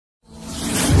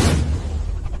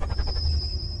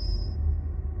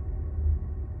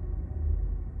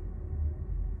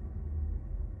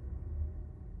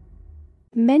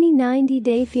Many 90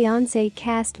 Day Fiancé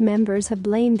cast members have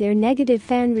blamed their negative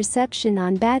fan reception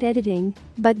on bad editing,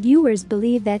 but viewers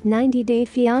believe that 90 Day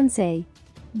Fiancé.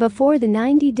 Before the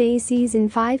 90 Day Season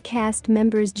 5 cast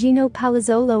members Gino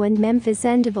Palazzolo and Memphis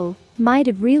might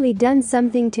have really done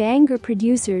something to anger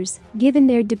producers, given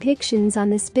their depictions on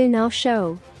the spin-off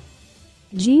show.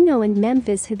 Gino and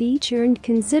Memphis have each earned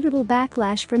considerable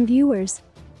backlash from viewers.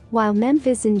 While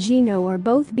Memphis and Gino are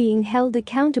both being held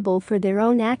accountable for their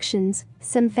own actions,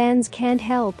 some fans can't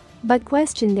help but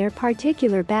question their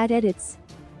particular bad edits.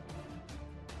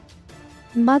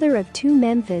 Mother of two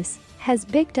Memphis has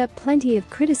picked up plenty of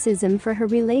criticism for her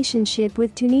relationship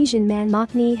with Tunisian man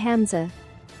Mahmoud Hamza.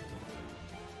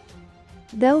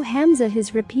 Though Hamza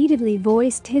has repeatedly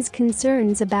voiced his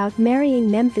concerns about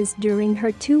marrying Memphis during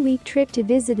her 2-week trip to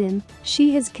visit him,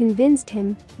 she has convinced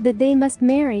him that they must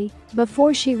marry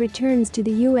before she returns to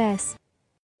the US.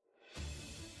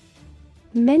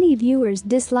 Many viewers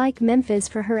dislike Memphis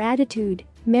for her attitude,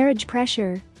 marriage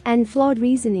pressure, and flawed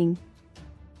reasoning.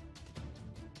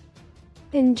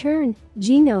 In turn,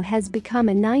 Gino has become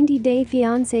a 90 Day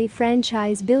Fiancé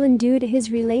franchise villain due to his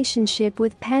relationship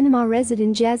with Panama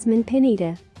resident Jasmine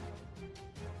Pineda.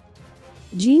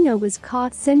 Gino was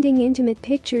caught sending intimate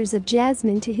pictures of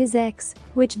Jasmine to his ex,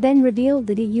 which then revealed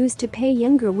that he used to pay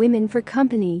younger women for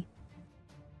company.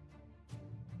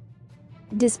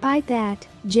 Despite that,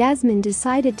 Jasmine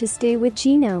decided to stay with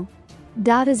Gino.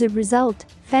 As a result,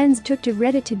 fans took to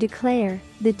Reddit to declare,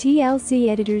 "The TLC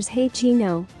editors hate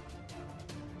Gino.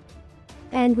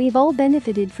 And we've all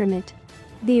benefited from it."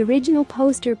 The original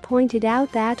poster pointed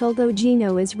out that although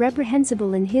Gino is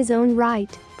reprehensible in his own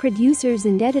right, producers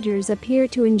and editors appear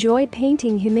to enjoy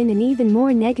painting him in an even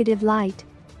more negative light.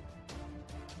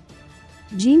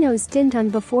 Gino's stint on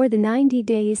Before the 90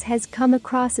 Days has come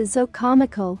across as so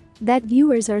comical that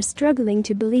viewers are struggling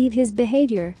to believe his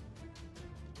behavior.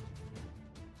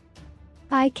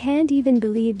 "I can't even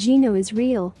believe Gino is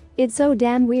real, it's so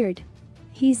damn weird.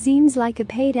 He seems like a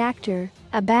paid actor,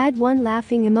 a bad one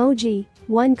laughing emoji,"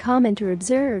 one commenter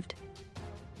observed.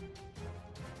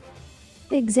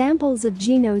 Examples of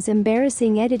Gino's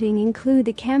embarrassing editing include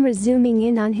the camera zooming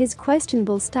in on his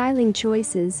questionable styling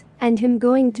choices and him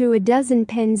going through a dozen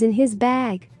pens in his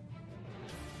bag.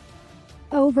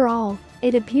 Overall,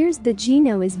 it appears that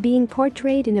Gino is being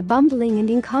portrayed in a bumbling and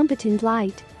incompetent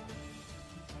light.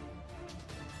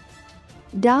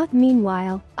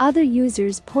 Meanwhile, other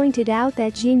users pointed out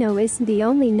that Gino isn't the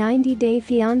only 90 Day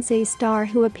Fiancé star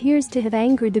who appears to have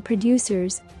angered the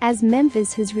producers, as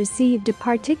Memphis has received a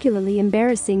particularly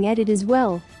embarrassing edit as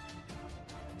well.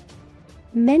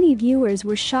 Many viewers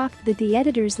were shocked that the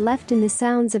editors left in the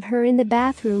sounds of her in the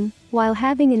bathroom while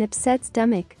having an upset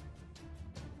stomach.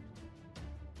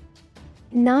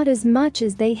 Not as much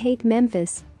as they hate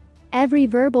Memphis. "Every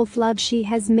verbal flub she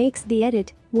has makes the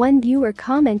edit," one viewer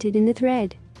commented in the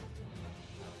thread.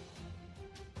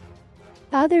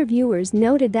 Other viewers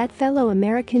noted that fellow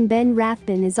American Ben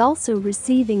Rathbun is also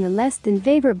receiving a less than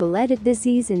favorable edit this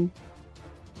season.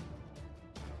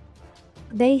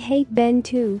 "They hate Ben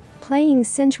too, playing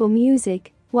sensual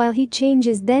music while he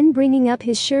changes then bringing up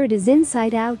his shirt is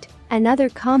inside out," another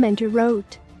commenter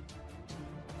wrote.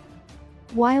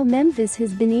 While Memphis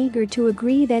has been eager to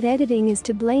agree that editing is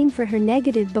to blame for her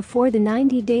negative Before the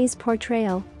 90 Days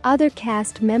portrayal, other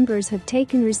cast members have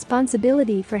taken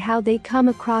responsibility for how they come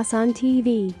across on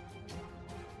TV.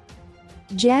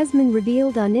 Jasmine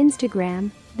revealed on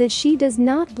Instagram that she does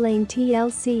not blame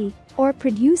TLC or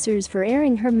producers for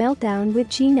airing her meltdown with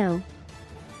Gino.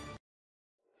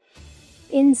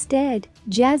 Instead,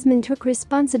 Jasmine took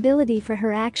responsibility for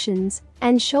her actions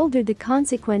and shouldered the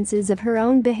consequences of her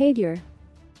own behavior.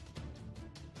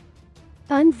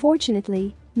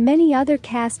 Unfortunately, many other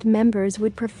cast members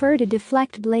would prefer to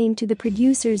deflect blame to the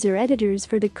producers or editors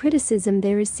for the criticism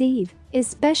they receive,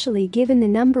 especially given the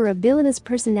number of villainous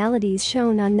personalities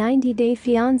shown on 90 Day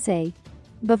Fiancé.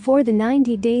 Before the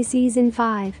 90 Day Season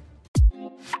 5.